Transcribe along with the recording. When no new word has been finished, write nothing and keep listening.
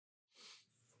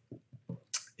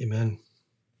Amen.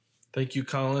 Thank you,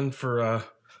 Colin, for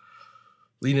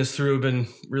leading us through. I've been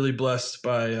really blessed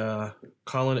by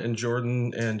Colin and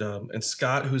Jordan and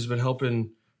Scott, who's been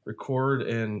helping record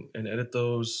and edit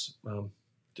those.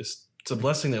 Just it's a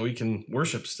blessing that we can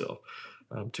worship still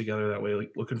together that way.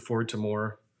 Looking forward to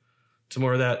more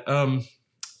of that.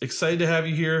 Excited to have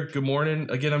you here. Good morning.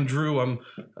 Again, I'm Drew.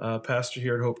 I'm pastor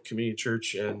here at Hope Community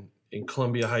Church in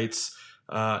Columbia Heights.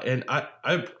 And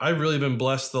I've really been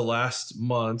blessed the last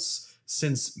months.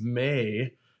 Since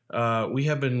May, we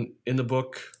have been in the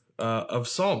book of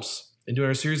Psalms and doing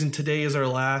our series, and today is our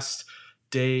last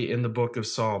day in the book of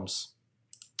Psalms.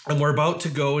 And we're about to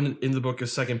go in the book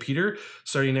of 2 Peter,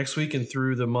 starting next week and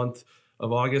through the month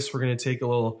of August. We're going to take a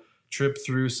little trip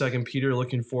through 2 Peter,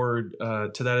 looking forward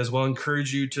to that as well. I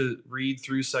encourage you to read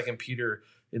through 2 Peter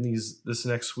in this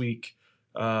next week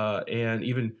and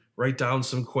even write down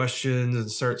some questions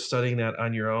and start studying that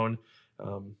on your own.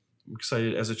 I'm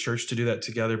excited as a church to do that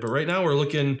together. But right now we're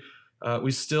looking,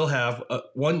 we still have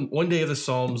one day of the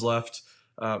Psalms left.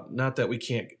 Not that we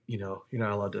can't, you're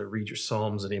not allowed to read your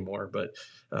Psalms anymore, but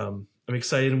I'm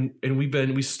excited. And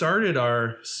we started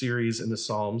our series in the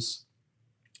Psalms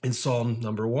in Psalm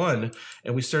number 1,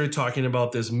 and we started talking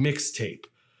about this mixtape.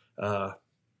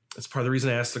 That's part of the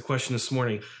reason I asked the question this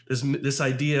morning. This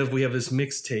idea of we have this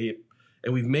mixtape,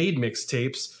 and we've made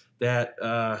mixtapes that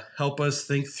help us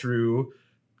think through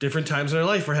different times in our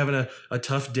life. We're having a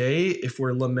tough day. If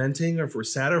we're lamenting, or if we're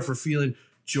sad, or if we're feeling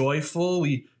joyful,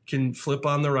 we can flip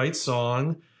on the right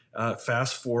song,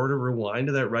 fast forward or rewind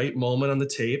to that right moment on the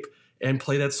tape, and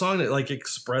play that song that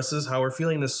expresses how we're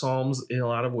feeling. The Psalms, in a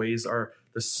lot of ways, are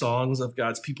the songs of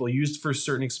God's people used for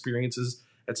certain experiences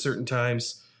at certain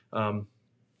times. And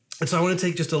so I want to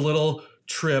take just a little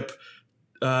trip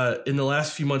in the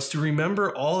last few months to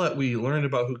remember all that we learned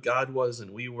about who God was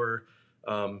and we were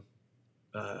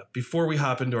before we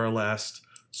hop into our last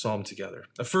Psalm together.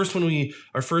 First,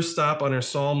 our first stop on our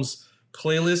Psalms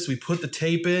playlist, we put the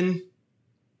tape in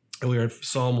and we were in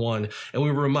Psalm 1, and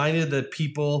we were reminded that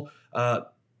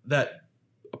that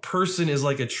a person is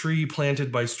like a tree planted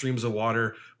by streams of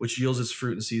water, which yields its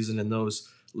fruit in season, and those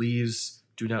leaves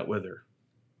do not wither.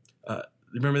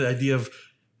 Remember the idea of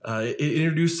it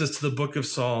introduced us to the book of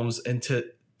Psalms and to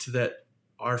that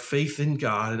our faith in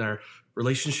God and our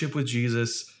relationship with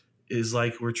Jesus is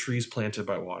like we're trees planted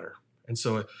by water. And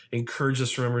so it encouraged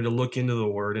us, remember, to look into the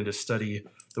Word and to study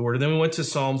the Word. And then we went to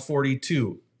Psalm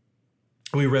 42.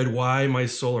 We read, "Why, my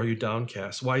soul, are you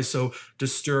downcast? Why so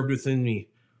disturbed within me?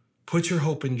 Put your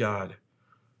hope in God,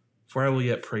 for I will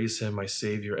yet praise him, my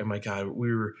Savior and my God."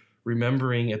 We were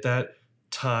remembering at that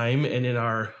time, and in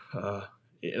our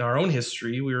own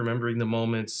history, we were remembering the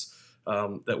moments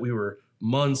that we were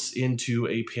months into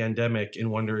a pandemic and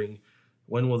wondering,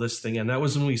 when will this thing end? That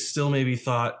was when we still maybe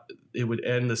thought it would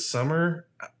end this summer,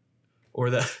 or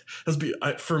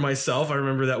for myself, I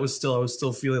remember I was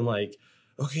still feeling like,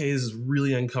 okay, this is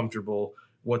really uncomfortable.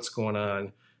 What's going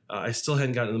on? I still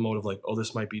hadn't gotten in the mode of like, oh,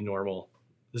 this might be normal.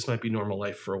 This might be normal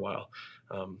life for a while.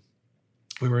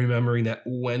 We were remembering that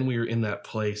when we were in that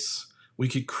place, we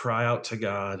could cry out to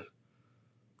God,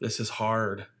 this is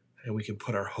hard, and we can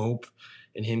put our hope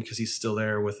in him because he's still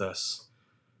there with us.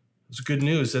 It was good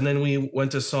news. And then we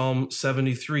went to Psalm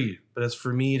 73. "But as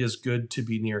for me, it is good to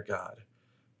be near God.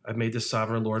 I've made the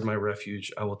sovereign Lord my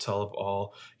refuge. I will tell of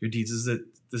all your deeds."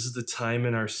 This is the time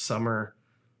in our summer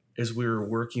as we were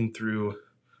working through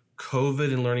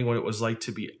COVID and learning what it was like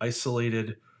to be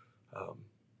isolated,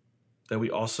 that we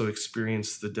also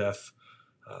experienced the death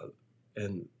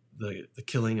and the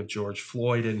killing of George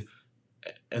Floyd.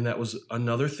 And that was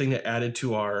another thing that added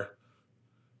to our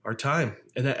time.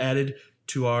 And that added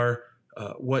to our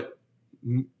what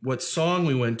song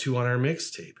we went to on our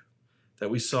mixtape. That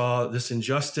we saw this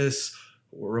injustice,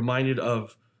 we're reminded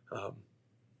of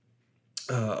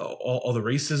all the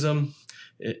racism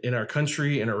in our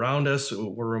country and around us.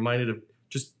 We're reminded of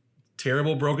just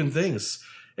terrible, broken things.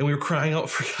 And we were crying out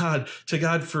to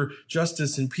God for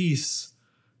justice and peace.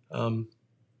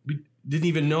 We didn't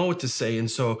even know what to say. And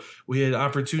so we had an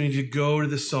opportunity to go to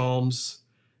the Psalms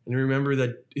and remember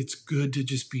that it's good to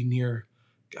just be near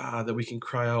God, that we can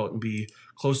cry out and be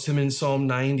close to him. In Psalm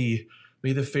 90,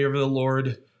 "May the favor of the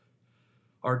Lord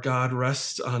our God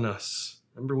rest on us."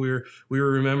 Remember, we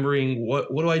were remembering, what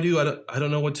do I do? I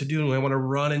don't know what to do. And I want to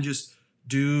run and just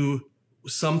do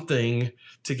something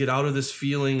to get out of this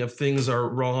feeling of things are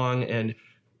wrong. And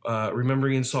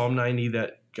remembering in Psalm 90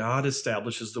 that God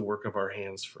establishes the work of our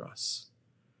hands for us.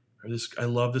 I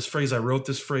love this phrase. I wrote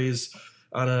this phrase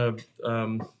on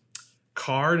a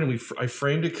card, and I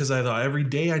framed it because I thought every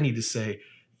day I need to say,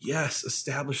 yes,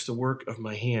 establish the work of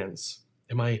my hands.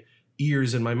 Am I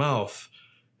ears and my mouth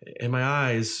and my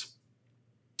eyes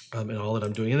and all that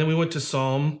I'm doing. And then we went to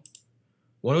Psalm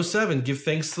 107. Give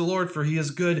thanks to the Lord, for he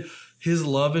is good. His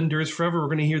love endures forever. We're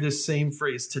going to hear this same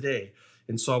phrase today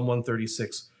in Psalm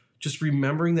 136. Just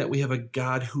remembering that we have a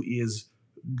God who is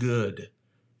good.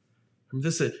 Remember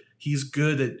this, that he's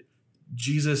good, that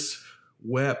Jesus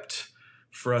wept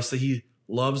for us, that he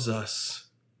loves us,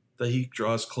 that he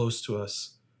draws close to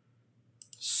us.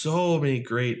 So many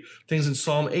great things. In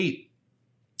Psalm 8,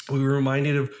 we were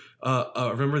reminded of,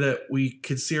 remember that we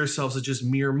could see ourselves as just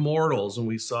mere mortals, and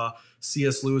we saw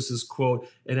C.S. Lewis's quote,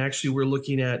 and actually we're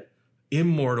looking at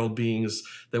immortal beings,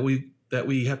 that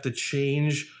we have to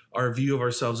change our view of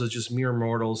ourselves as just mere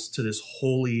mortals to this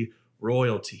holy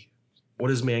royalty.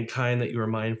 What is mankind that you are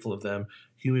mindful of them?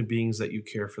 Human beings that you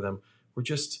care for them. We're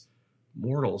just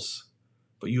mortals,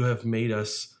 but you have made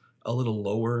us a little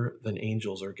lower than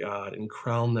angels or God and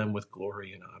crown them with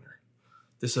glory and honor.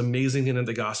 This amazing thing that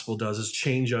the gospel does is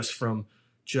change us from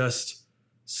just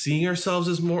seeing ourselves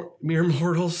as mere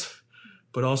mortals,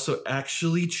 but also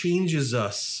actually changes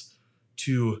us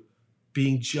to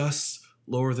being just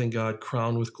lower than God,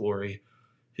 crowned with glory,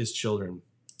 his children.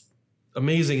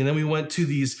 Amazing. And then we went to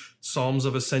these Psalms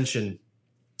of Ascension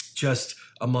just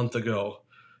a month ago.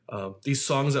 These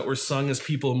songs that were sung as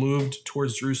people moved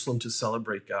towards Jerusalem to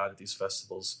celebrate God at these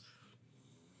festivals.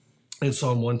 In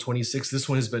Psalm 126, this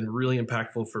one has been really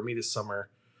impactful for me this summer.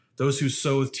 Those who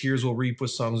sow with tears will reap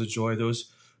with songs of joy.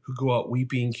 Those who go out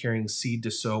weeping, carrying seed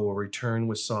to sow, will return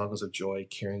with songs of joy,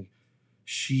 carrying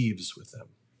sheaves with them.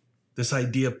 This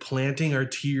idea of planting our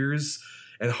tears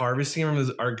and harvesting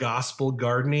them, our gospel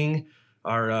gardening,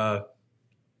 we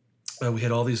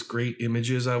had all these great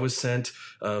images I was sent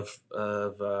of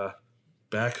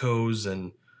backhoes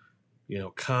and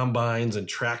combines and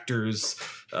tractors.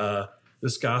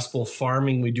 This gospel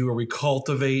farming we do, where we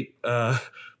cultivate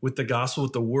with the gospel,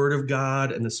 with the word of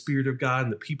God and the Spirit of God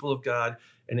and the people of God,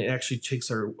 and it actually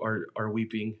takes our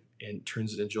weeping and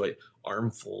turns it into joy,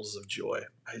 armfuls of joy.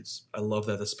 I love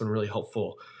that. That's been really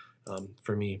helpful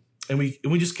for me. And we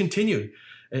just continued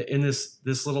in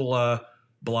this little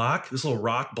block, this little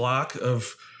rock block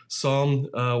of Psalm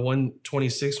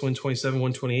 126, 127,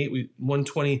 128.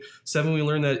 127, we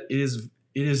learned that it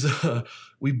is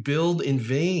we build in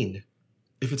vain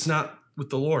if it's not with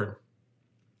the Lord.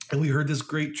 And we heard this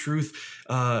great truth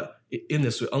in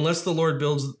this. Unless the Lord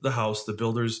builds the house, the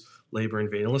builders labor in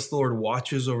vain. Unless the Lord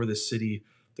watches over the city,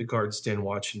 the guards stand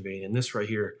watch in vain. And this right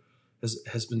here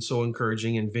has been so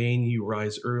encouraging. In vain you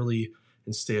rise early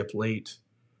and stay up late,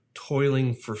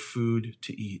 toiling for food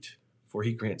to eat, for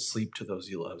he grants sleep to those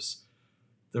he loves.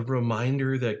 The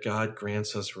reminder that God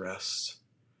grants us rest.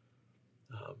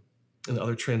 In the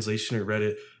other translation, I read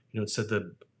it, it said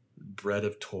the bread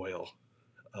of toil.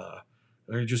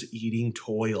 They're just eating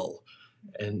toil,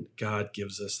 and God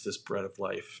gives us this bread of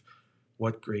life.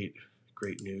 What great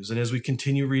news. And as we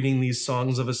continue reading these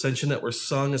songs of ascension that were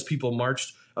sung as people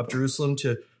marched up Jerusalem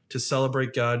to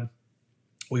celebrate God,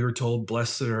 we were told,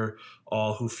 blessed are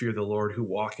all who fear the Lord, who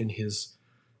walk in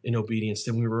obedience.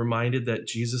 And we were reminded that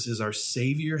Jesus is our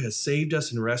Savior, has saved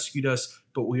us and rescued us,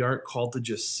 but we aren't called to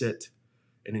just sit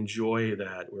and enjoy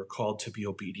that. We're called to be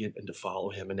obedient and to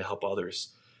follow him and to help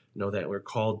others know that. We're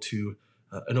called to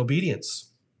an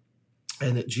obedience,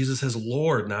 and that Jesus is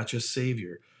Lord, not just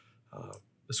Savior.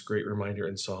 This great reminder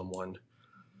in Psalm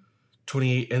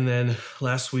 128. And then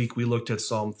last week we looked at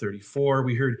Psalm 34.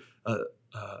 We heard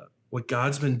what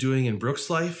God's been doing in Brooke's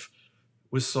life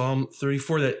with Psalm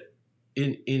 34, that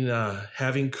in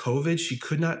having COVID, she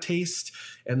could not taste,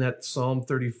 and that Psalm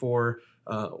 34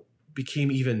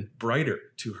 became even brighter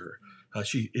to her.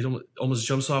 It almost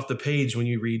jumps off the page when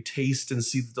you read, taste and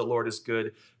see that the Lord is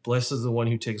good. Blessed is the one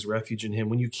who takes refuge in him.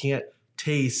 When you can't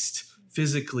taste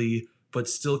physically, but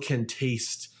still can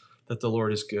taste that the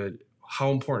Lord is good,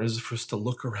 how important is it for us to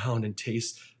look around and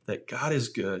taste that God is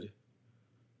good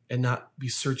and not be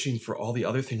searching for all the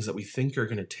other things that we think are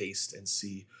going to taste and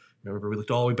see. Remember, we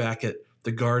looked all the way back at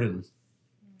the garden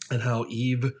and how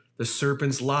Eve, the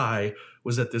serpent's lie,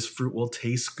 was that this fruit will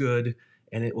taste good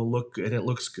and it will look good, and it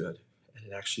looks good, and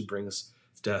it actually brings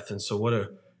death. And so what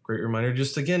a great reminder.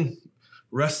 Just again,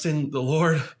 rest in the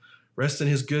Lord, rest in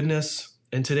his goodness.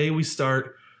 And today we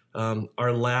start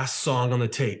our last song on the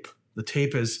tape. The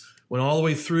tape went all the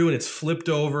way through and it's flipped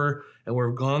over, and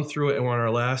we've gone through it, and we're on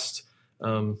our last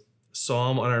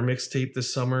psalm on our mixtape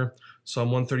this summer,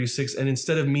 Psalm 136. And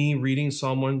instead of me reading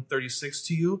Psalm 136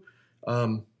 to you,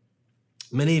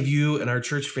 many of you in our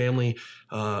church family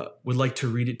would like to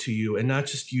read it to you, and not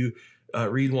just you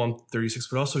read 136,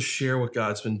 but also share what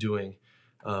God's been doing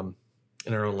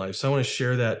in our own lives. So I want to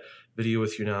share that video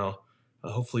with you now.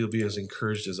 Hopefully you'll be as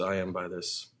encouraged as I am by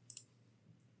this.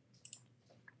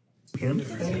 Give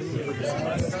thanks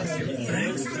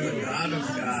to the God of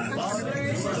gods.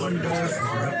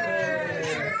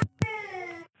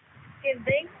 Give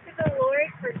thanks to the Lord,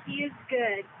 for he is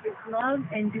good. His love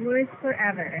endures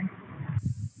forever.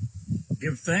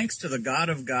 Give thanks to the God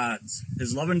of gods.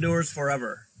 His love endures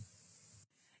forever.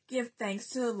 Give thanks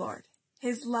to the Lord.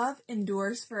 His love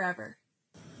endures forever.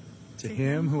 To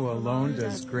him who alone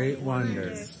does great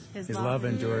wonders, his love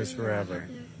endures forever.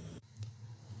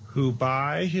 Who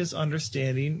by his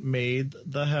understanding made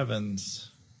the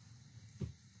heavens.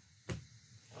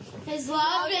 His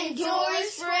love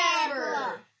endures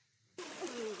forever.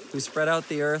 Who spread out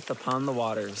the earth upon the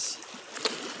waters.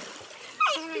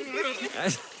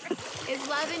 His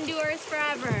love endures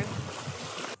forever.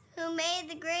 Who made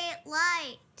the great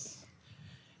light.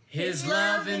 His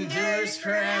love endures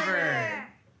forever.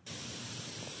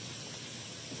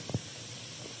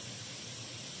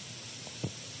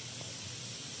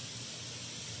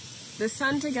 The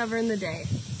sun to govern the day.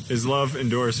 His love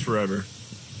endures forever.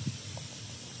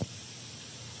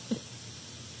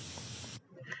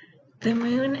 The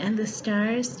moon and the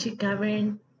stars to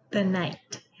govern the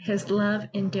night. His love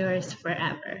endures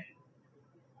forever.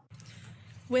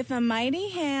 With a mighty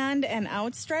hand and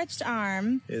outstretched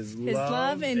arm, his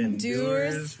love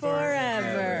endures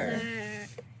forever.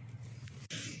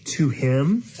 To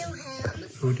him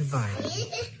who divided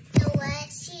the Red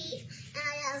Sea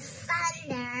out of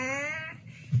thunder.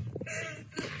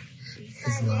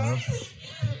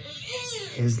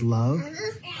 his love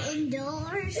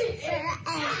Endures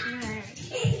forever.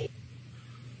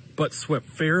 But swept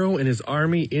Pharaoh and his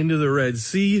army into the Red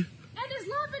Sea. And his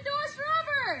love endures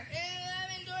forever. His love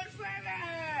endures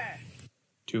forever.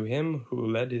 To him who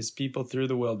led his people through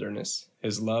the wilderness,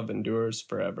 his love endures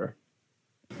forever.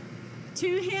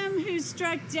 To him who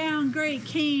struck down great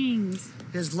kings,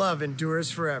 his love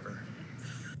endures forever.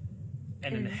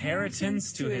 An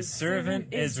inheritance to his servant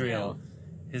Israel.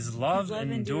 His love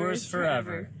endures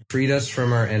forever. Freed us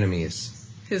from our enemies.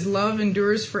 His love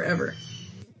endures forever.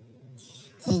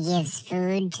 He gives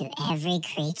food to every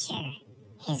creature.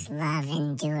 His love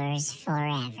endures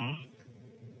forever.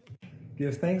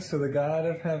 Give thanks to the God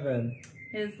of heaven.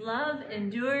 His love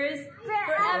endures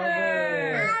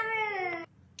forever.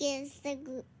 Gives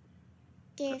the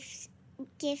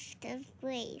gift of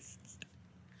grace.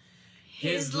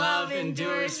 His love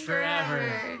endures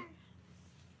forever.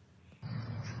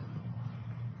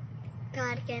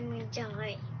 God give me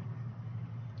joy.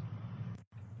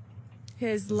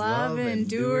 His love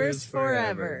endures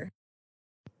forever.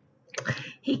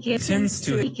 He gives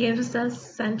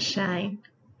us sunshine.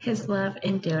 His love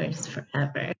endures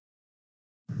forever.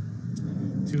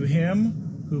 To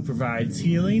him who provides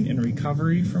healing and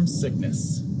recovery from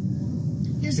sickness.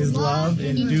 His love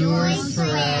endures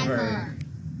forever.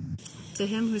 To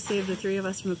him who saved the three of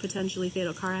us from a potentially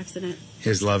fatal car accident.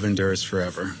 His love endures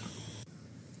forever.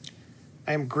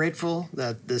 I am grateful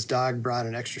that this dog brought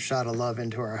an extra shot of love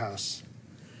into our house.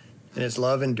 And his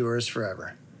love endures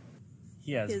forever.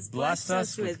 He has blessed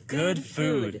us with good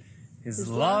food. His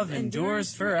love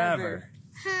endures forever.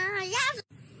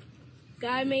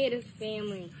 God made his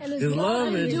family. And his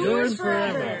love endures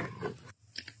forever.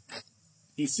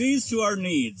 He sees to our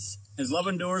needs. His love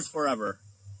endures forever.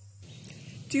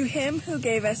 To him who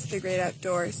gave us the great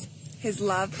outdoors, his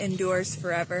love endures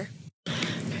forever.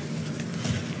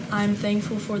 I'm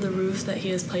thankful for the roof that he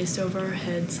has placed over our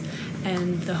heads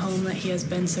and the home that he has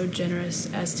been so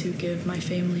generous as to give my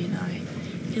family and I.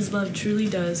 His love truly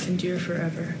does endure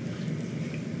forever.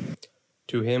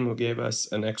 To him who gave us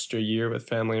an extra year with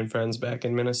family and friends back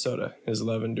in Minnesota, his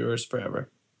love endures forever.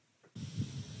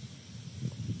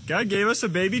 God gave us a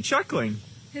baby chuckling.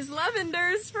 His love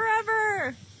endures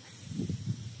forever.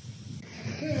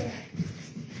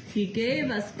 he gave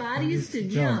us bodies to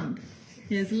jump.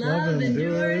 His love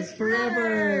endures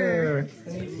forever.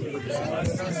 Thanks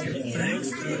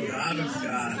to the God of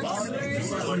gods.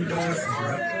 His love endures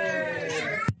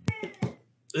forever.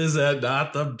 Is that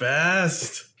not the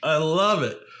best? I love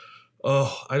it.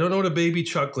 Oh, I don't know what a baby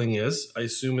chuckling is. I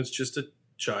assume it's just a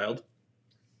child.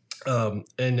 And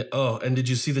did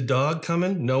you see the dog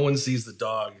coming? No one sees the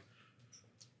dog.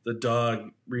 The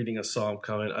dog reading a psalm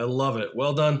coming. I love it.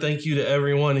 Well done. Thank you to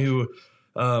everyone who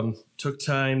took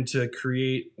time to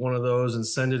create one of those and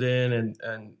send it in.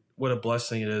 And what a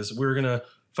blessing it is. We're going to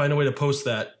find a way to post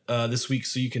that this week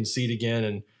so you can see it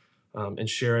again and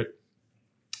share it.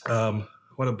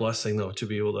 What a blessing, though, to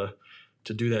be able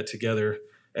to do that together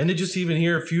and to just even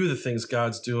hear a few of the things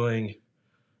God's doing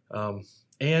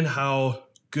and how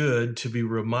good to be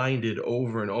reminded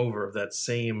over and over of that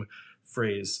same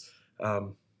phrase.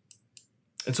 And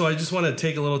so I just want to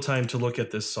take a little time to look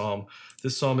at this psalm.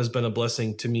 This psalm has been a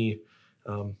blessing to me.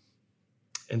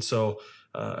 And so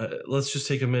let's just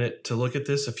take a minute to look at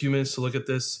this, a few minutes to look at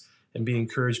this and be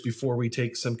encouraged before we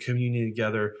take some communion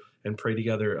together and pray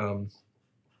together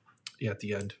at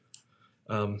the end.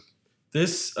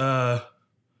 This Psalm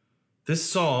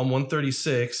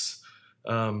 136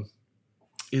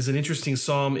 is an interesting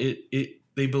psalm.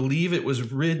 They believe it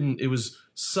was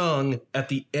sung at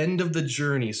the end of the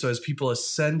journey. So as people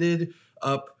ascended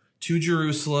up to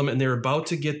Jerusalem and they're about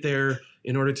to get there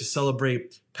in order to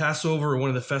celebrate Passover or one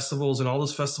of the festivals, and all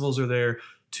those festivals are there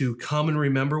to come and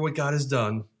remember what God has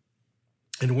done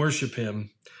and worship him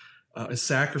and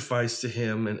sacrifice to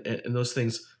him and those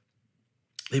things.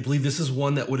 They believe this is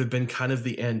one that would have been kind of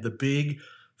the end, the big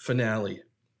finale.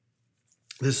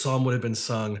 This psalm would have been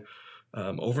sung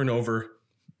over and over,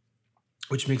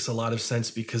 which makes a lot of sense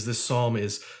because this psalm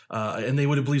is, and they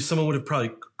would have believed someone would have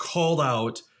probably called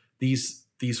out these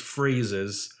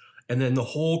phrases, and then the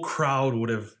whole crowd would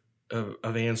have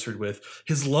answered with,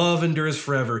 his love endures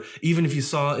forever. Even if you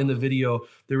saw in the video,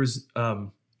 there was,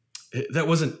 that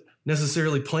wasn't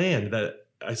necessarily planned, that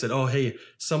I said, oh, hey,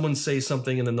 someone say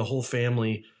something, and then the whole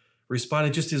family responded.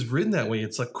 It just is written that way.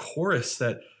 It's a chorus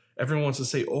that everyone wants to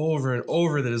say over and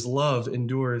over, that his love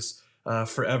endures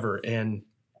forever. And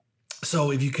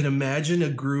so if you can imagine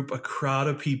a crowd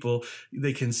of people,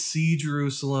 they can see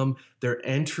Jerusalem, they're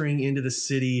entering into the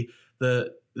city, and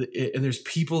there's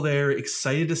people there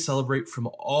excited to celebrate from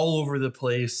all over the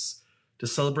place to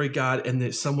celebrate God,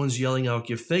 and someone's yelling out,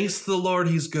 give thanks to the Lord,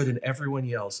 he's good, and everyone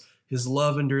yells, his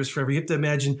love endures forever. You have to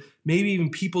imagine maybe even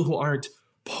people who aren't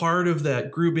part of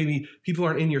that group, maybe people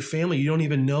aren't in your family, you don't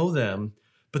even know them,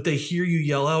 but they hear you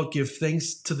yell out, give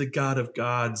thanks to the God of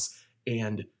gods,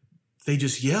 and they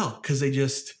just yell because they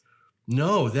just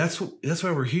know that's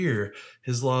why we're here.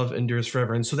 His love endures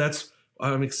forever. And so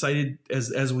I'm excited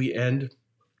as we end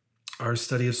our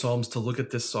study of Psalms to look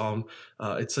at this psalm.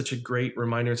 It's such a great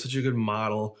reminder. It's such a good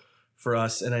model for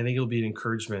us. And I think it'll be an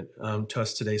encouragement to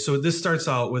us today. So this starts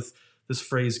out with this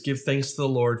phrase, give thanks to the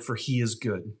Lord, for he is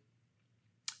good.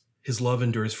 His love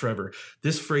endures forever.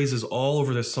 This phrase is all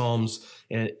over the Psalms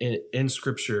and in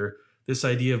Scripture. This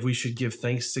idea of we should give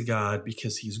thanks to God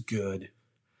because he's good.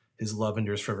 His love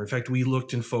endures forever. In fact, we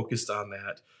looked and focused on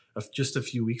that just a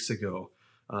few weeks ago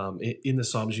in the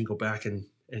Psalms. You can go back and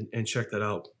check that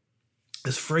out.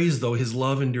 This phrase, though, his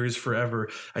love endures forever,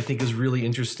 I think is really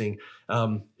interesting.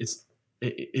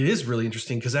 It is really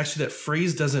interesting because actually that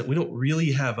phrase we don't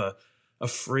really have a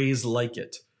phrase like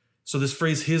it. So this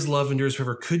phrase, his love endures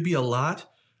forever, could be a lot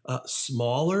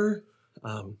smaller,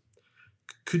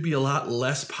 could be a lot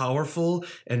less powerful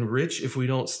and rich if we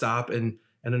don't stop and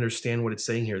understand what it's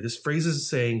saying here. This phrase is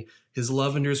saying his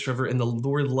love endures forever. And the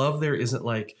word love there isn't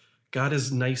like God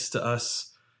is nice to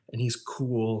us and he's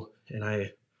cool and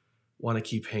I want to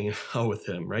keep hanging out with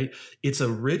him, right? It's a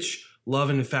rich love.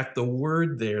 And in fact, the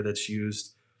word there that's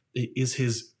used is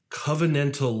his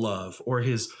covenantal love, or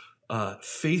his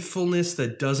faithfulness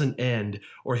that doesn't end,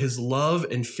 or his love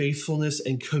and faithfulness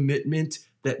and commitment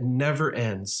that never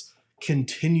ends,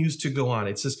 continues to go on.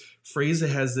 It's this phrase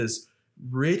that has this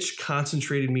rich,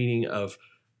 concentrated meaning of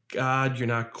God, you're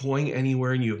not going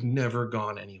anywhere and you have never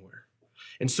gone anywhere.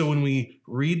 And so when we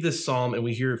read this psalm and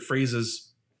we hear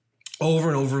phrases over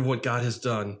and over of what God has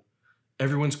done,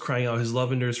 everyone's crying out, his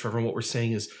love endures forever. And what we're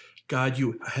saying is, God,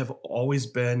 you have always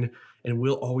been and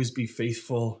will always be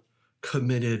faithful,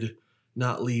 committed,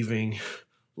 not leaving,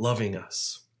 loving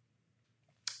us.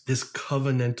 This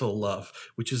covenantal love,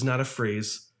 which is not a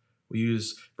phrase we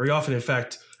use very often. In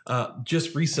fact,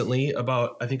 just recently,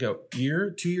 about, I think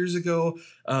 2 years ago,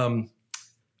 I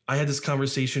had this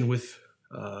conversation with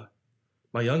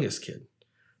my youngest kid.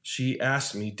 She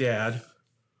asked me, Dad,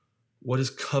 what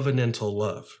is covenantal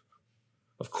love?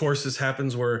 Of course, this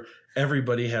happens where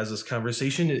everybody has this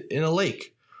conversation in a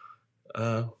lake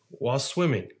while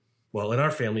swimming. Well, in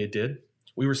our family, it did.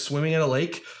 We were swimming at a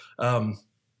lake and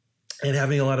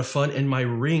having a lot of fun, and my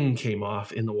ring came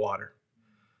off in the water.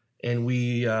 And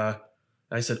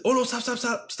I said, oh, no,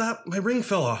 stop. My ring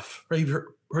fell off. Right?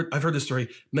 I've heard this story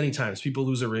many times. People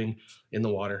lose a ring in the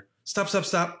water. Stop.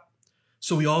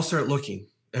 So we all start looking.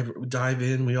 We dive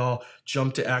in. We all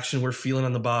jump to action. We're feeling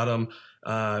on the bottom.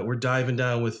 We're diving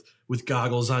down with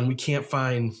goggles on. We can't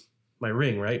find my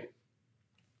ring, right?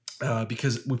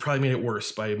 Because we probably made it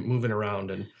worse by moving around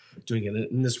and doing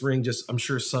it. And this ring just, I'm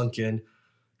sure, sunk in.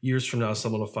 Years from now,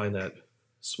 someone will find that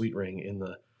sweet ring in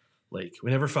the lake.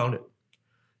 We never found it.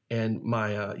 And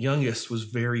my youngest was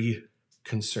very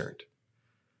concerned.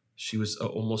 She was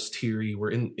almost teary.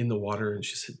 We're in the water, and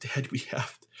she said, Dad, we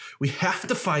have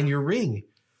to find your ring.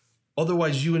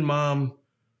 Otherwise, you and Mom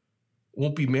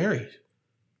won't be married.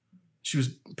 She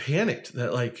was panicked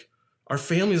that like our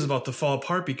family is about to fall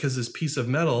apart because this piece of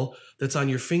metal that's on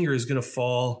your finger is going to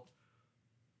fall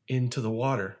into the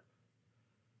water.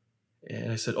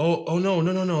 And I said, oh,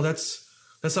 no. That's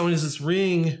not what it is. This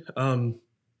ring,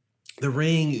 the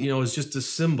ring, is just a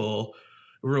symbol.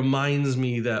 It reminds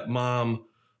me that Mom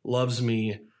loves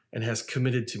me and has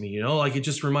committed to me, like it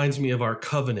just reminds me of our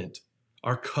covenantal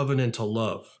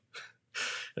love.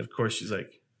 And of course she's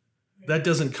like, that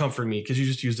doesn't comfort me because you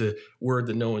just used a word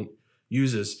that no one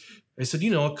uses. I said,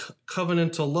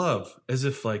 covenantal love, as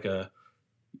if like a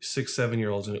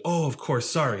 6-7-year-old's. Oh, of course.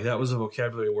 Sorry. That was a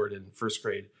vocabulary word in first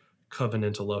grade,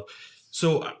 covenantal love.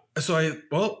 So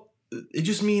it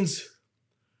just means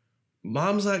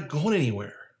Mom's not going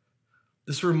anywhere.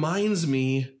 This reminds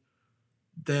me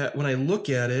that when I look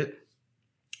at it,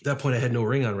 at that point I had no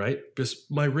ring on, right?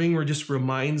 Just my ring just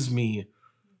reminds me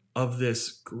of this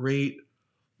great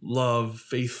love,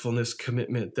 faithfulness,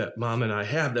 commitment that Mom and I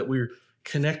have, that we're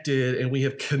connected and we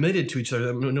have committed to each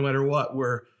other. No matter what,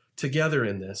 we're together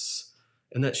in this,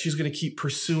 and that she's going to keep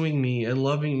pursuing me and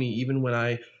loving me even when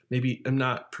I maybe am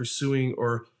not pursuing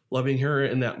or loving her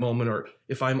in that moment, or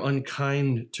if I'm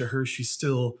unkind to her, she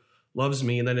still loves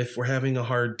me. And then if we're having a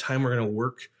hard time, we're going to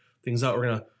work things out. We're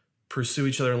going to pursue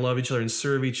each other and love each other and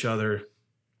serve each other.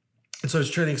 And so I was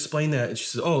trying to explain that, and she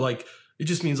said, it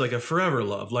just means like a forever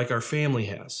love, like our family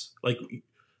has, like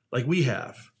we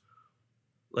have,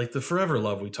 like the forever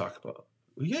love we talk about.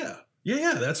 Yeah.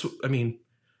 That's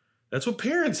what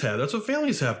parents have. That's what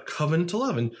families have, covenant to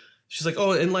love. And she's like,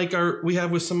 and like we have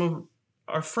with some of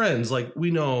our friends, like we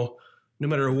know no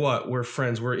matter what, we're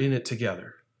friends, we're in it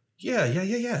together. Yeah.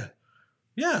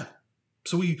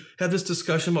 So we had this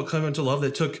discussion about covenant to love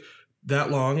that took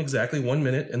that long, exactly 1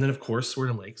 minute. And then of course we're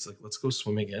in lakes, like let's go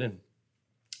swim again, and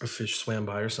a fish swam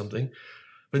by or something.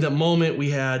 But in that moment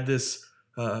we had this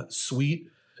sweet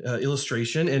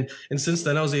illustration. And since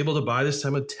then I was able to buy this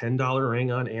time a $10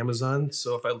 ring on Amazon.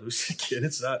 So if I lose it again,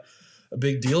 it's not a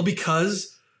big deal,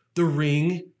 because the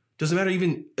ring doesn't matter.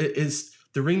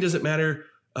 The ring doesn't matter.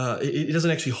 It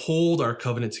doesn't actually hold our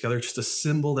covenant together. It's just a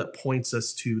symbol that points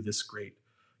us to this great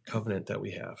covenant that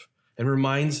we have, and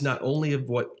reminds not only of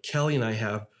what Kelly and I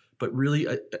have, but really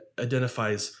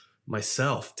identifies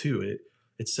myself too.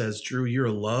 It says, Drew, you're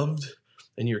loved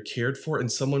and you're cared for,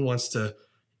 and someone wants to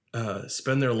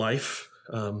spend their life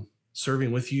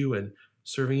serving with you and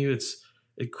serving you. It's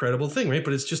an incredible thing, right?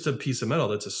 But it's just a piece of metal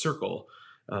that's a circle.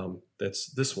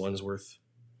 This one's worth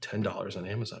 $10 on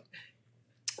Amazon.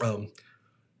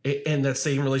 And that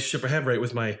same relationship I have, right,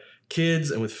 with my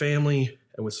kids and with family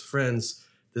and with friends,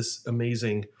 this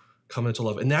amazing covenantal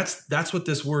love. And that's what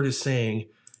this word is saying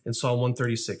in Psalm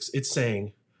 136. It's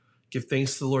saying, give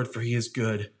thanks to the Lord, for he is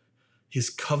good.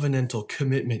 His covenantal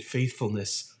commitment,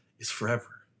 faithfulness is forever.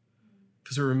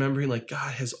 Because we're remembering like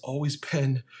God has always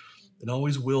been and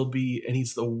always will be, and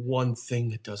he's the one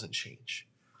thing that doesn't change.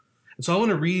 And so I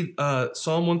want to read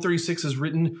Psalm 136 is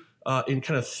written in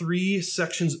kind of 3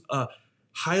 sections,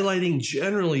 highlighting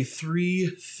generally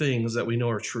 3 things that we know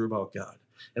are true about God.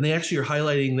 And they actually are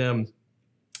highlighting them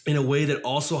in a way that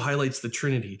also highlights the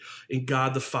Trinity, in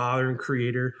God the Father and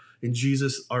Creator, in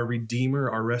Jesus our Redeemer,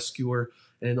 our Rescuer,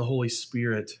 and in the Holy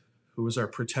Spirit, who is our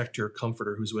protector,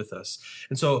 comforter, who's with us.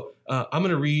 And so I'm going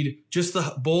to read just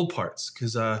the bold parts,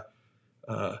 because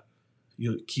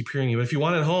you'll keep hearing you. But if you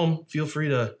want at home, feel free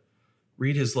to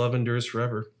read His love endures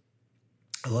forever.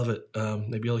 I love it.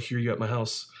 Maybe I'll hear you at my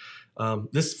house.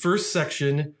 This first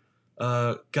section,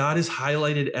 God is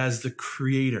highlighted as the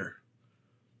creator,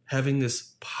 having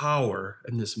this power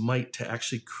and this might to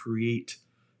actually create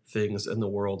things in the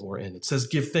world we're in. It says,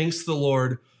 give thanks to the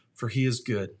Lord, for he is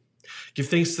good. Give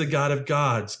thanks to the God of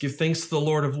gods. Give thanks to the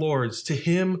Lord of lords, to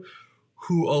him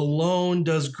who alone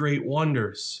does great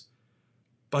wonders.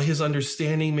 By his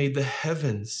understanding made the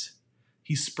heavens.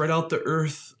 He spread out the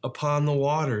earth upon the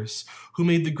waters, who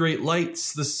made the great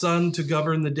lights, the sun to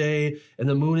govern the day, and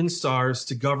the moon and stars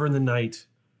to govern the night.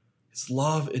 His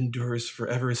love endures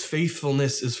forever. His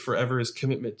faithfulness is forever. His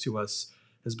commitment to us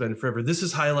has been forever. This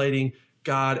is highlighting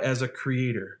God as a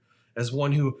creator, as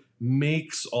one who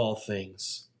makes all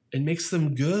things and makes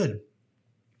them good,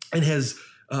 and has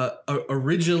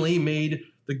originally made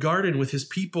the garden with his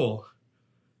people.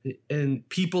 And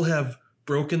people have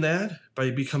broken that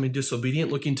by becoming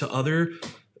disobedient, looking to other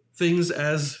things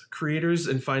as creators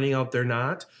and finding out they're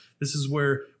not. This is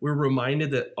where we're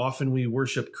reminded that often we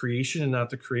worship creation and not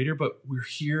the creator, but we're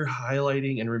here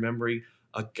highlighting and remembering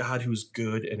a God who's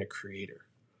good and a creator.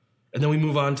 And then we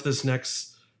move on to this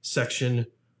next section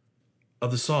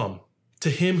of the psalm. To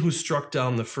him who struck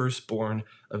down the firstborn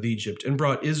of Egypt and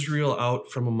brought Israel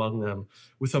out from among them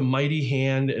with a mighty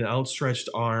hand and outstretched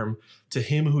arm, to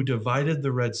him who divided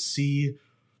the Red Sea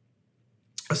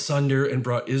asunder and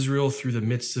brought Israel through the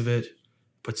midst of it,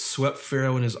 but swept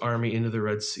Pharaoh and his army into the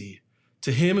Red Sea.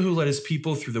 To him who led his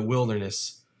people through the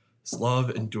wilderness, his love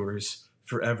endures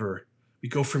forever. We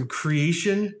go from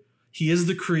creation. He is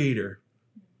the creator,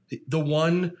 the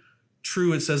one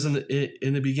true. It says in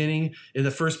the beginning, in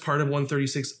the first part of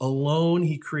 136, alone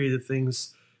he created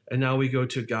things. And now we go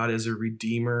to God as a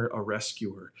redeemer, a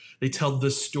rescuer. They tell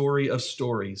the story of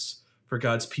stories for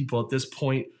God's people. At this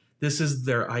point, this is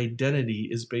their identity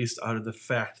is based out of the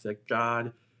fact that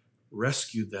God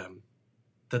rescued them,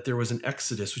 that there was an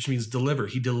exodus, which means deliver.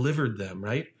 He delivered them,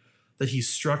 right? That he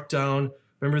struck down.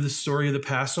 Remember the story of the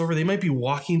Passover? They might be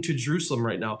walking to Jerusalem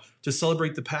right now to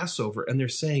celebrate the Passover, and they're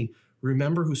saying,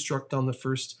 remember who struck down the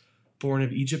firstborn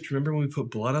of Egypt? Remember when we put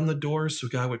blood on the doors so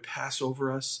God would pass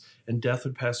over us and death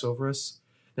would pass over us?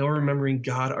 Now we're remembering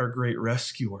God, our great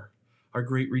rescuer, our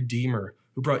great redeemer,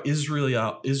 who brought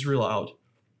Israel out,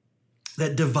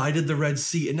 that divided the Red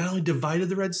Sea, and not only divided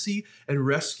the Red Sea and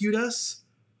rescued us,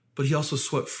 but he also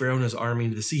swept Pharaoh and his army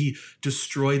into the sea. He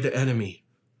destroyed the enemy.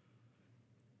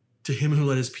 To him who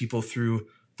led his people through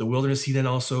the wilderness, he then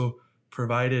also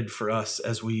provided for us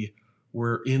as we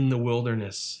were in the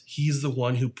wilderness. He's the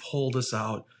one who pulled us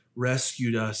out,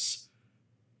 rescued us,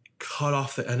 cut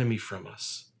off the enemy from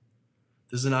us.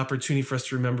 This is an opportunity for us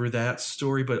to remember that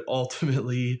story, but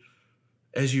ultimately,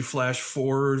 as you flash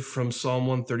forward from Psalm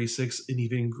 136, an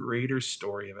even greater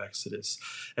story of Exodus.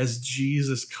 As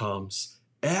Jesus comes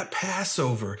at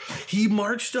Passover, he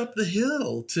marched up the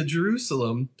hill to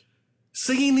Jerusalem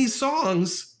singing these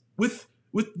songs with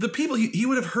the people. He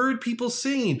would have heard people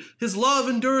singing, his love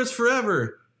endures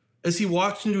forever, as he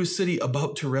walked into a city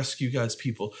about to rescue God's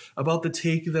people, about to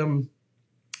take them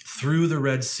through the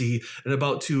Red Sea, and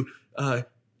about to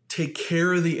take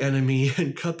care of the enemy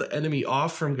and cut the enemy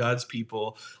off from God's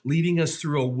people, leading us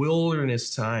through a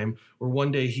wilderness time where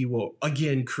one day he will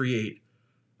again create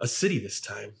a city this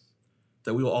time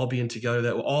that we will all be in together,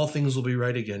 that all things will be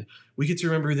right again. We get to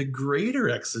remember the greater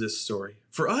Exodus story.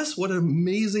 For us, what an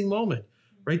amazing moment,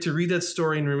 right? To read that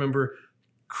story and remember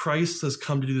Christ has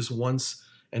come to do this once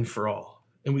and for all.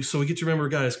 And so we get to remember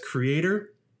God as creator,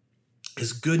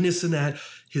 his goodness in that,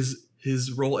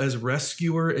 his role as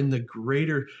rescuer, and the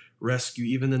greater rescue,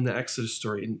 even in the Exodus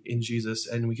story in Jesus.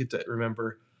 And we get to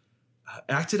remember,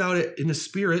 acted out in the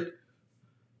Spirit,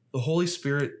 the Holy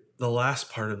Spirit, the last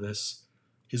part of this,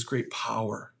 his great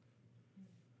power,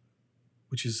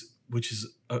 which is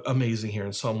amazing here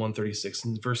in Psalm 136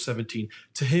 in verse 17.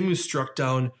 To him who struck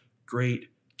down great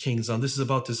kings. Now this is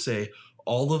about to say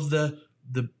all of the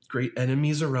great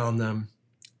enemies around them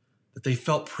that they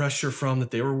felt pressure from,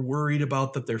 that they were worried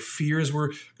about, that their fears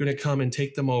were going to come and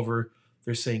take them over.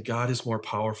 They're saying God is more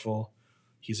powerful.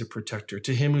 He's a protector.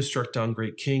 To him who struck down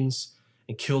great kings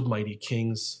and killed mighty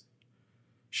kings,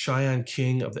 Shion,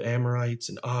 king of the Amorites,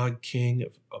 and Og, king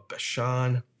of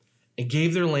Bashan, and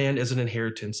gave their land as an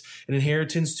inheritance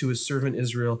to his servant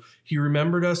Israel. He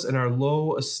remembered us in our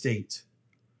low estate,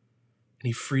 and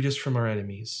he freed us from our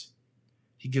enemies.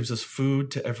 He gives us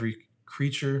food to every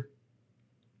creature.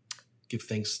 Give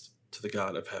thanks to the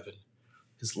God of heaven.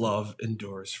 His love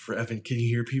endures forever. Can you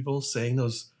hear people saying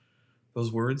those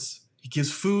words? He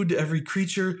gives food to every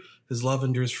creature. His love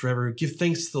endures forever. Give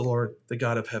thanks to the Lord, the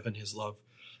God of heaven. His love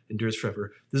endures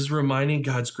forever. This is reminding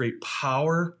God's great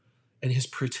power and his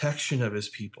protection of his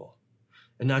people.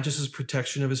 And not just his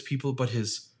protection of his people, but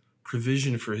his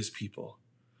provision for his people.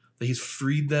 That he's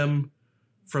freed them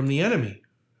from the enemy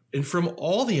and from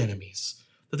all the enemies.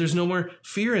 That there's no more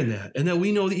fear in that. And that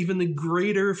we know that even the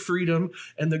greater freedom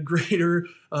and the greater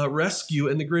rescue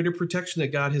and the greater protection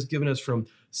that God has given us from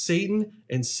Satan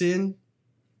and sin,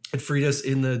 and freed us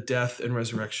in the death and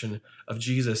resurrection of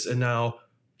Jesus. And now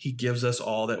he gives us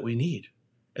all that we need.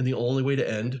 And the only way to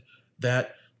end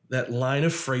that line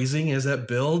of phrasing as that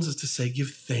builds is to say, give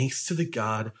thanks to the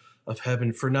God of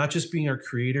heaven for not just being our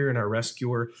creator and our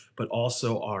rescuer, but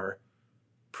also our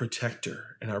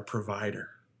protector and our provider.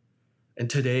 And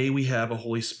today we have a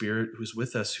Holy Spirit who's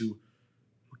with us, who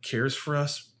cares for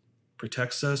us,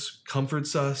 protects us,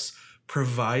 comforts us,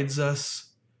 provides us.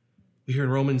 We hear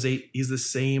in Romans 8, he's the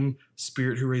same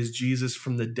Spirit who raised Jesus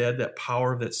from the dead. That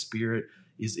power of that Spirit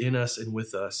is in us and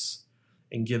with us,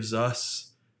 and gives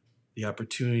us the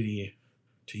opportunity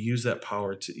to use that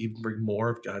power to even bring more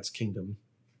of God's kingdom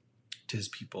to his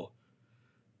people.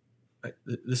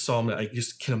 This psalm, I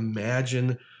just can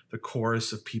imagine the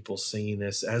chorus of people singing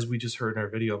this, as we just heard in our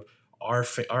video,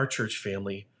 our church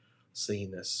family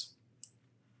singing this.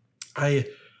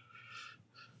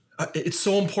 It's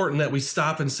so important that we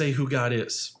stop and say who God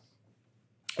is.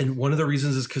 And one of the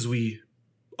reasons is because we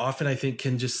often, I think,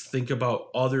 can just think about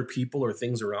other people or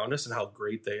things around us and how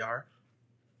great they are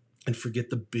and forget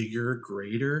the bigger,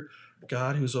 greater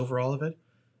God who's over all of it.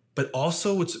 But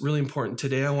also what's really important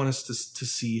today, I want us to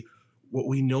see what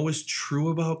we know is true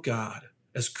about God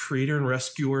as creator and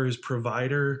rescuer, as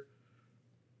provider,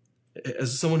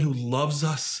 as someone who loves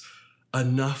us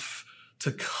enough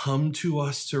to come to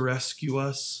us to rescue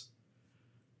us.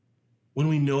 When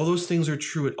we know those things are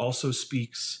true, it also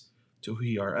speaks to who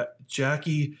we are.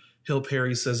 Jackie Hill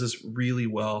Perry says this really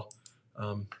well.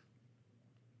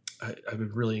 I've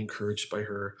been really encouraged by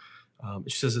her.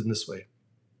 She says it in this way.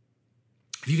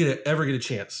 If you ever get a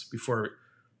chance before,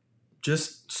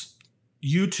 just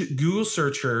YouTube, Google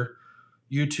search her,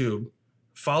 YouTube,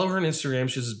 follow her on Instagram.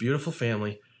 She has this beautiful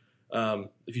family.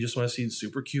 If you just want to see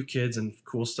super cute kids and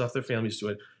cool stuff their family's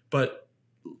doing, but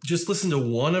just listen to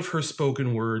one of her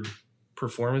spoken word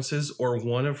performances or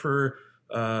one of her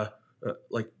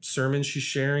like sermons she's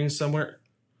sharing somewhere.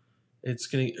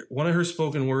 One of her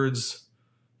spoken words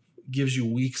gives you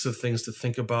weeks of things to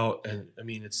think about. And I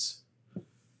mean,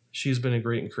 she's been a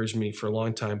great encouragement to me for a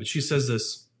long time, but she says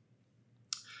this: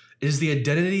 it is the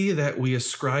identity that we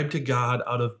ascribe to God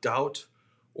out of doubt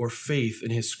or faith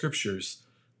in his scriptures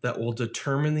that will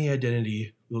determine the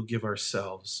identity we'll give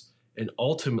ourselves and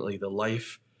ultimately the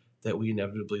life that we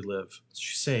inevitably live.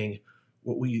 She's saying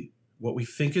what we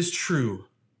think is true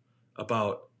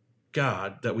about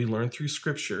God that we learn through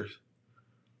scripture,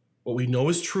 what we know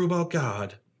is true about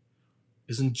God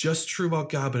isn't just true about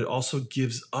God, but it also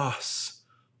gives us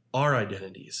our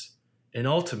identities and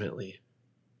ultimately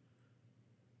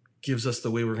gives us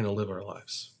the way we're going to live our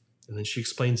lives. And then she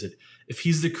explains it. If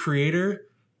he's the creator,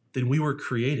 then we were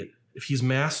created. If he's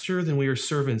master, then we are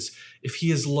servants. If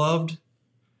he is love,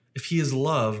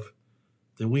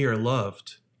 then we are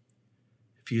loved.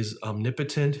 If he is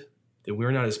omnipotent, then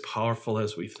we're not as powerful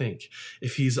as we think.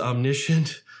 If he's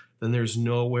omniscient, then there's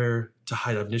nowhere to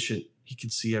hide. Omniscient, he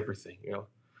can see everything, you know.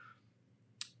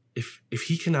 If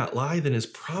he cannot lie, then his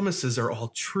promises are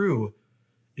all true.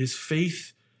 It is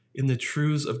faith in the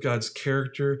truths of God's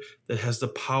character that has the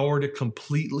power to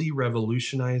completely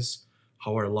revolutionize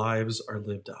how our lives are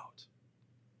lived out.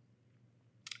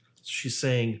 She's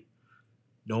saying,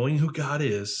 knowing who God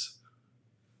is,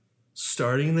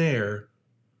 starting there,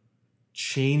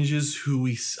 changes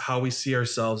how we see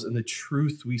ourselves and the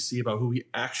truth we see about who we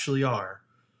actually are,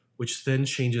 which then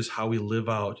changes how we live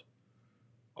out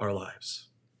our lives.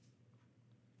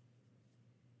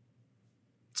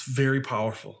 It's very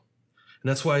powerful. And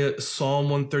that's why Psalm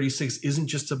 136 isn't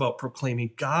just about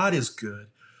proclaiming God is good,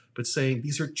 but saying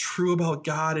these are true about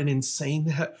God. And in saying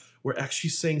that, we're actually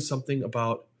saying something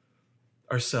about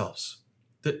ourselves.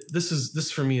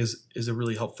 This for me is a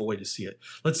really helpful way to see it.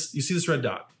 You see this red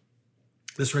dot.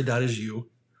 This red dot is you.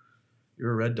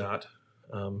 You're a red dot.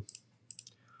 And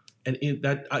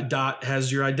that dot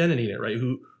has your identity in it, right?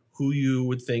 Who you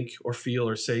would think or feel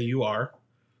or say you are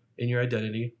in your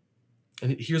identity.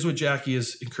 And here's what Jackie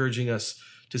is encouraging us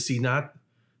to see, not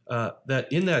that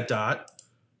in that dot,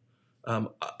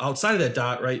 outside of that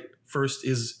dot, right, first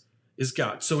is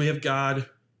God. So we have God,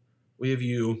 we have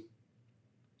you,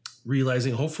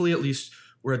 realizing hopefully at least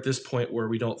we're at this point where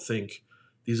we don't think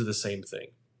these are the same thing.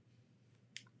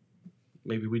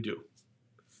 Maybe we do,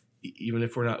 even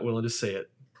if we're not willing to say it,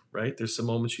 right? There's some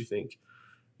moments you think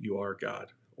you are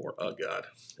God or a God.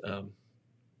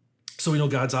 So we know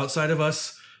God's outside of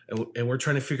us. And we're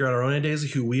trying to figure out our own identity,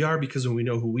 who we are, because when we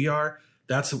know who we are,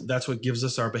 that's what gives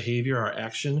us our behavior, our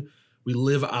action. We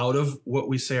live out of what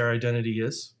we say our identity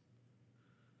is.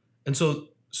 And so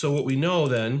what we know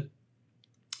then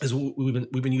is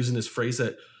we've been using this phrase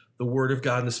that the Word of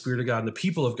God and the Spirit of God and the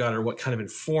people of God are what kind of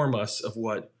inform us of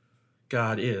what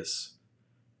God is,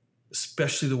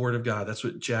 especially the Word of God. That's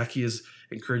what Jackie is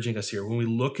encouraging us here. When we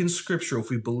look in Scripture, if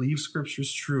we believe Scripture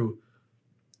is true,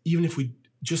 even if we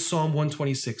just Psalm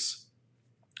 126,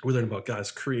 we learn about God's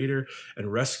creator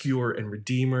and rescuer and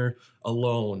redeemer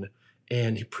alone,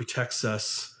 and he protects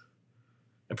us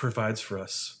and provides for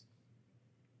us.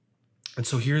 And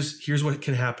so here's what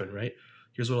can happen, right?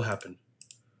 Here's what will happen.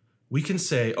 We can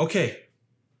say, okay,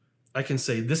 I can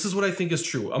say, this is what I think is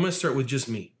true. I'm going to start with just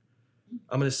me.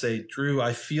 I'm going to say, Drew,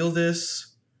 I feel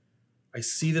this. I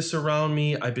see this around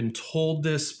me. I've been told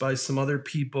this by some other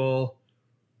people.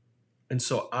 And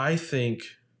so I think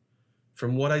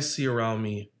from what I see around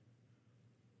me,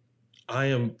 I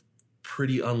am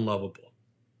pretty unlovable.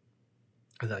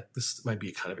 And this might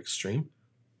be kind of extreme.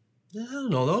 I don't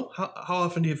know though. How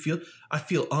often do you feel? I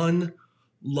feel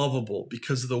unlovable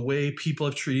because of the way people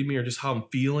have treated me or just how I'm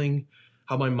feeling,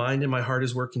 how my mind and my heart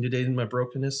is working today in my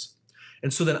brokenness.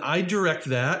 And so then I direct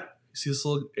that. See this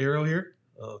little arrow here?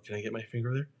 Oh, can I get my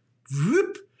finger there?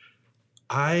 Whoop.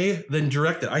 I then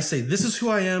direct it. I say, this is who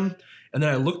I am. And then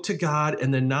I look to God.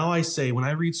 And then now I say, when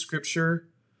I read scripture,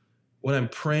 when I'm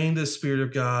praying to the Spirit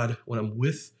of God, when I'm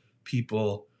with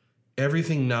people,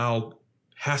 everything now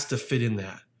has to fit in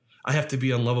that. I have to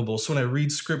be unlovable. So when I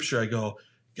read scripture, I go,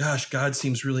 gosh, God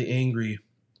seems really angry.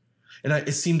 And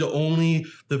it seemed to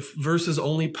the verses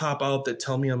only pop out that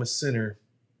tell me I'm a sinner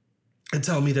and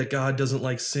tell me that God doesn't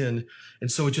like sin.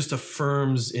 And so it just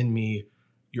affirms in me,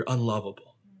 you're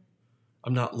unlovable.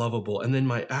 I'm not lovable. And then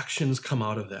my actions come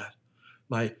out of that.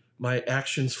 My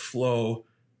actions flow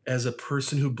as a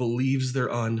person who believes they're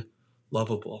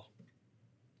unlovable,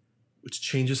 which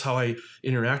changes how I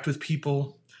interact with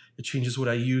people. It changes what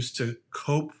I use to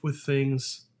cope with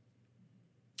things.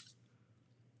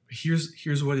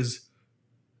 Here's what is,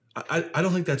 I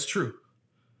don't think that's true.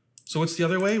 So what's the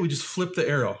other way? We just flip the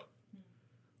arrow.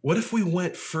 What if we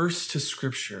went first to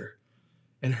scripture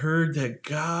and heard that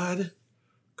God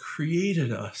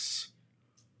created us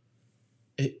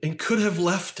and could have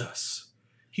left us?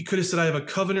 He could have said, I have a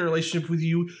covenant relationship with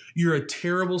you. You're a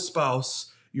terrible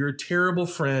spouse. You're a terrible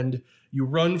friend. You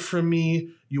run from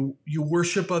me. You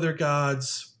worship other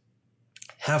gods.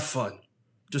 Have fun.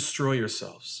 Destroy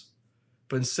yourselves.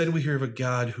 But instead we hear of a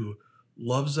God who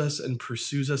loves us and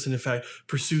pursues us, and in fact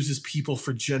pursues his people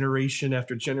for generation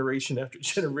after generation after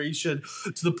generation,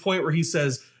 to the point where he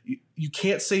says, you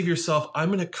can't save yourself. I'm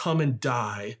going to come and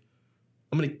die.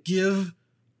 I'm going to give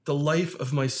the life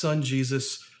of my son,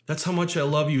 Jesus. That's how much I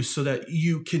love you, so that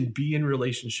you can be in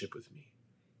relationship with me.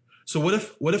 So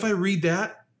what if I read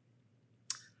that?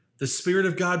 The Spirit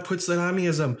of God puts that on me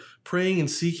as I'm praying and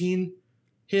seeking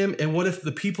him. And what if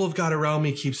the people of God around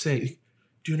me keep saying,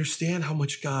 do you understand how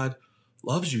much God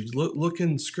loves you? Look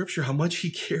in scripture, how much he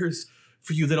cares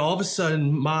for you. Then all of a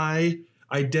sudden, my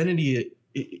identity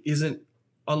isn't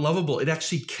unlovable. It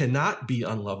actually cannot be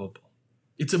unlovable.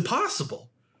 It's impossible.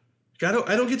 I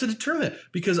don't get to determine that,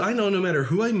 because I know no matter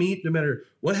who I meet, no matter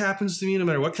what happens to me, no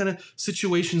matter what kind of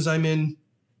situations I'm in,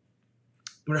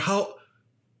 no matter how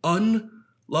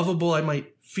unlovable I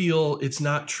might feel, it's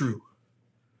not true.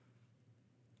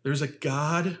 There's a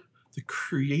God, the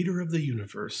creator of the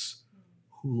universe,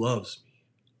 who loves me.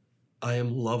 I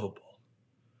am lovable.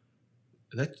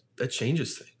 And that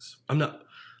changes things. I'm not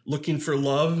looking for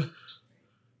love,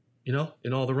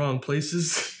 in all the wrong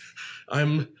places.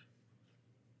 I'm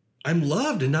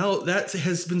loved, and now that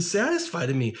has been satisfied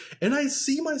in me, and I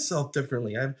see myself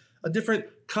differently. I have a different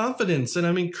confidence, and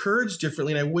I'm encouraged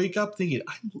differently, and I wake up thinking,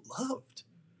 I'm loved.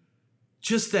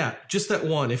 Just that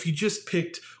one. If you just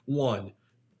picked one,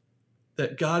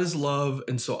 that God is love,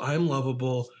 and so I'm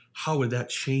lovable, how would that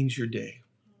change your day?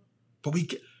 But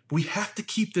we have to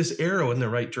keep this arrow in the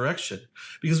right direction,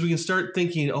 because we can start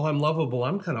thinking, oh, I'm lovable,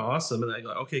 I'm kind of awesome, and I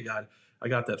go, okay, God, I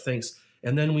got that, thanks.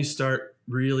 And then we start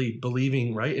really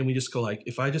believing, right? And we just go like,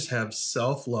 if I just have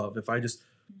self-love, if I just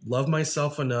love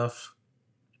myself enough,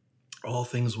 all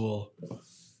things will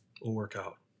work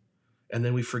out. And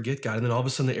then we forget God. And then all of a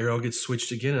sudden the arrow gets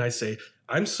switched again. And I say,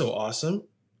 I'm so awesome.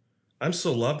 I'm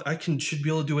so loved. I should be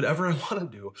able to do whatever I want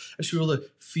to do. I should be able to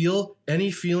feel any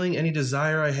feeling, any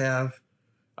desire I have.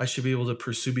 I should be able to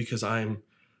pursue because I'm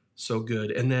so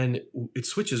good. And then it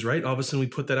switches, right? All of a sudden we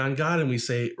put that on God and we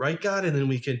say, right, God? And then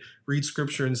we can read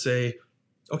scripture and say,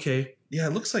 okay, yeah,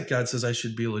 it looks like God says I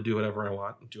should be able to do whatever I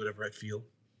want and do whatever I feel.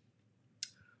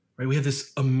 Right? We have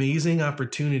this amazing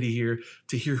opportunity here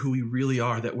to hear who we really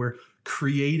are, that we're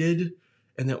created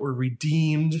and that we're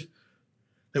redeemed,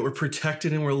 that we're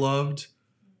protected and we're loved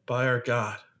by our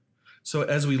God. So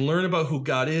as we learn about who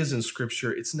God is in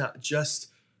scripture, it's not just,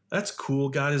 that's cool,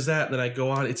 God is that. And then I go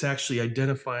on, it's actually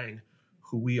identifying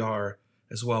who we are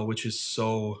as well, which is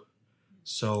so,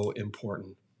 so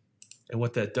important. And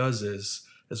what that does is,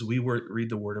 as we read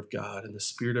the word of God and the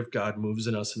Spirit of God moves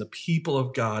in us and the people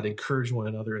of God encourage one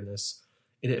another in this,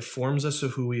 and it informs us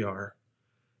of who we are.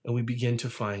 And we begin to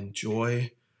find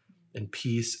joy and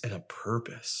peace and a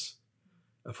purpose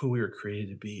of who we were created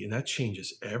to be. And that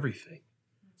changes everything.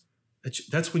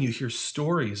 That's when you hear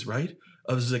stories, right,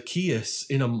 of Zacchaeus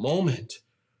in a moment.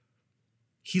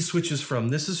 He switches from,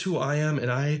 this is who I am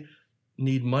and I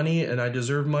need money and I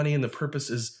deserve money and the purpose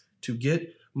is to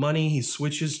get money. He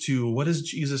switches to, what does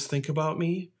Jesus think about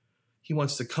me? He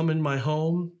wants to come in my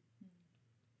home.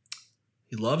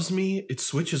 He loves me. It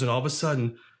switches, and all of a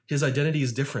sudden his identity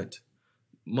is different.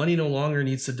 Money no longer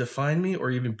needs to define me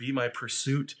or even be my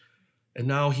pursuit. And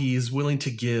now he is willing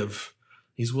to give.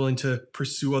 He's willing to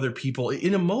pursue other people.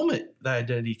 In a moment, that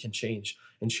identity can change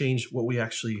and change what we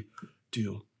actually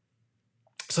do.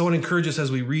 So I want to encourage us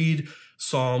as we read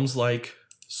Psalms like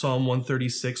Psalm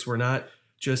 136, we're not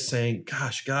just saying,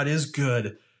 gosh, God is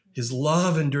good. His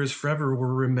love endures forever.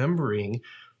 We're remembering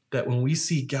that when we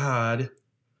see God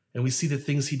and we see the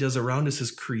things he does around us,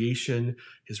 his creation,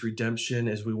 his redemption,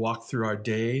 as we walk through our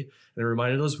day, and a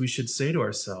reminder of those, we should say to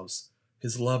ourselves,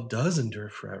 his love does endure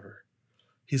forever.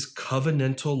 His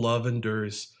covenantal love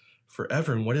endures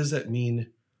forever. And what does that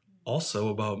mean also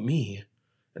about me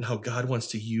and how God wants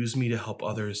to use me to help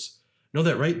others? Know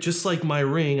that, right? Just like my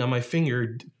ring on my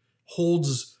finger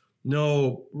holds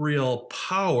no real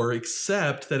power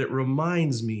except that it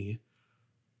reminds me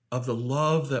of the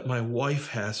love that my wife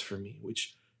has for me,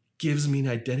 which gives me an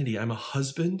identity. I'm a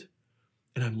husband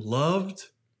and I'm loved.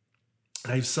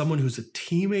 And I have someone who's a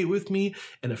teammate with me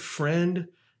and a friend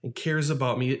and cares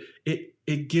about me.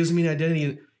 It gives me an identity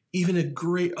in even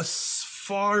a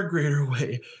far greater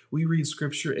way. We read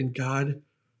scripture and God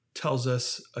tells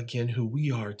us again who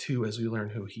we are too as we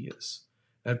learn who he is.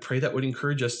 And I pray that would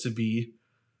encourage us to be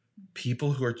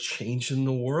people who are changing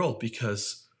the world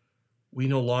because we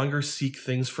no longer seek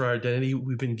things for our identity.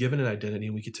 We've been given an identity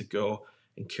and we get to go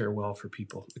and care well for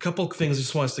people. A couple of things I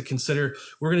just want us to consider.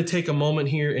 We're going to take a moment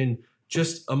here in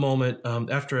just a moment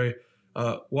after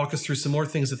I walk us through some more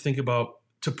things to think about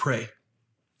to pray.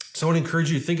 So I want to encourage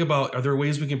you to think about, are there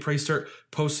ways we can pray? Start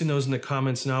posting those in the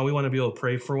comments now. We want to be able to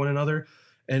pray for one another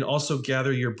and also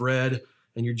gather your bread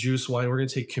and your juice wine. We're going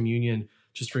to take communion.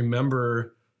 Just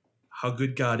remember how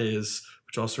good God is,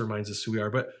 which also reminds us who we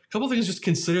are. But a couple of things just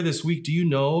consider this week. Do you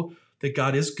know that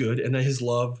God is good and that his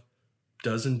love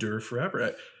does endure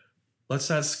forever? Let's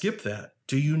not skip that.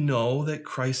 Do you know that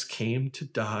Christ came to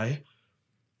die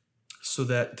so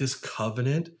that this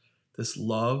covenant, this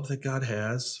love that God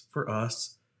has for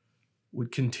us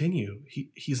would continue?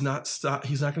 He's not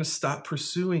going to stop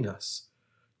pursuing us.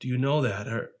 Do you know that?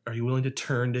 Are you willing to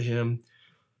turn to him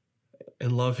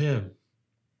and love him?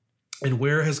 And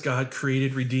where has God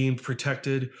created, redeemed,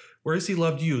 protected? Where has he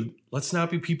loved you? Let's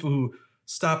not be people who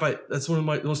stop at. That's one of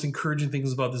my most encouraging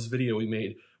things about this video we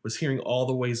made, was hearing all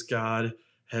the ways God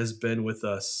has been with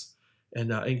us.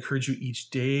 And I encourage you each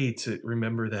day to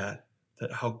remember that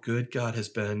how good God has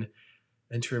been,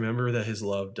 and to remember that his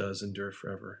love does endure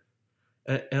forever.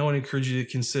 And I want to encourage you to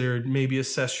consider, maybe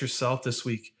assess yourself this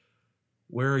week.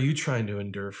 Where are you trying to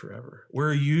endure forever? Where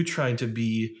are you trying to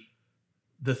be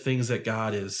the things that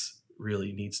God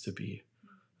really needs to be?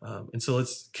 And so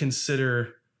let's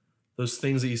consider those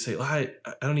things that you say, I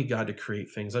don't need God to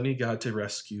create things. I don't need God to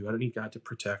rescue. I don't need God to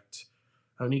protect.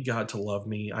 I don't need God to love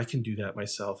me. I can do that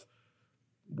myself.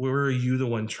 Where are you the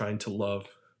one trying to love,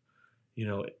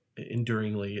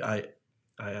 enduringly? I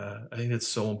think that's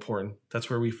so important. That's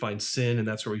where we find sin, and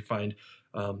that's where we find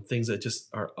things that just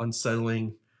are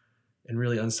unsettling and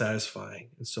really unsatisfying.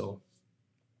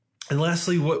 And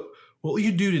lastly, what will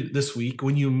you do this week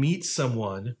when you meet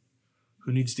someone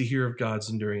who needs to hear of God's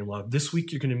enduring love? This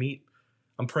week you're going to meet,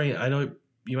 I'm praying, I know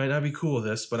you might not be cool with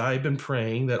this, but I've been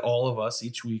praying that all of us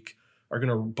each week are going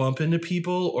to bump into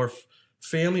people or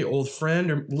family, old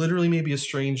friend, or literally maybe a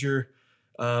stranger,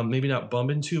 maybe not bump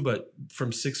into, but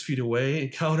from 6 feet away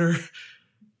encounter.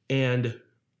 And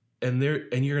you're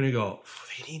going to go,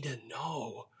 they need to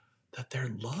know that they're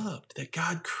loved, that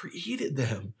God created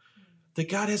them, that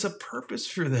God has a purpose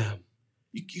for them.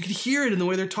 You can hear it in the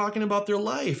way they're talking about their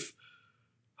life.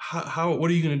 What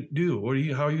are you going to do?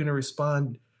 How are you going to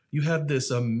respond? You have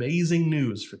this amazing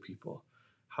news for people.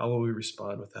 How will we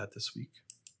respond with that this week?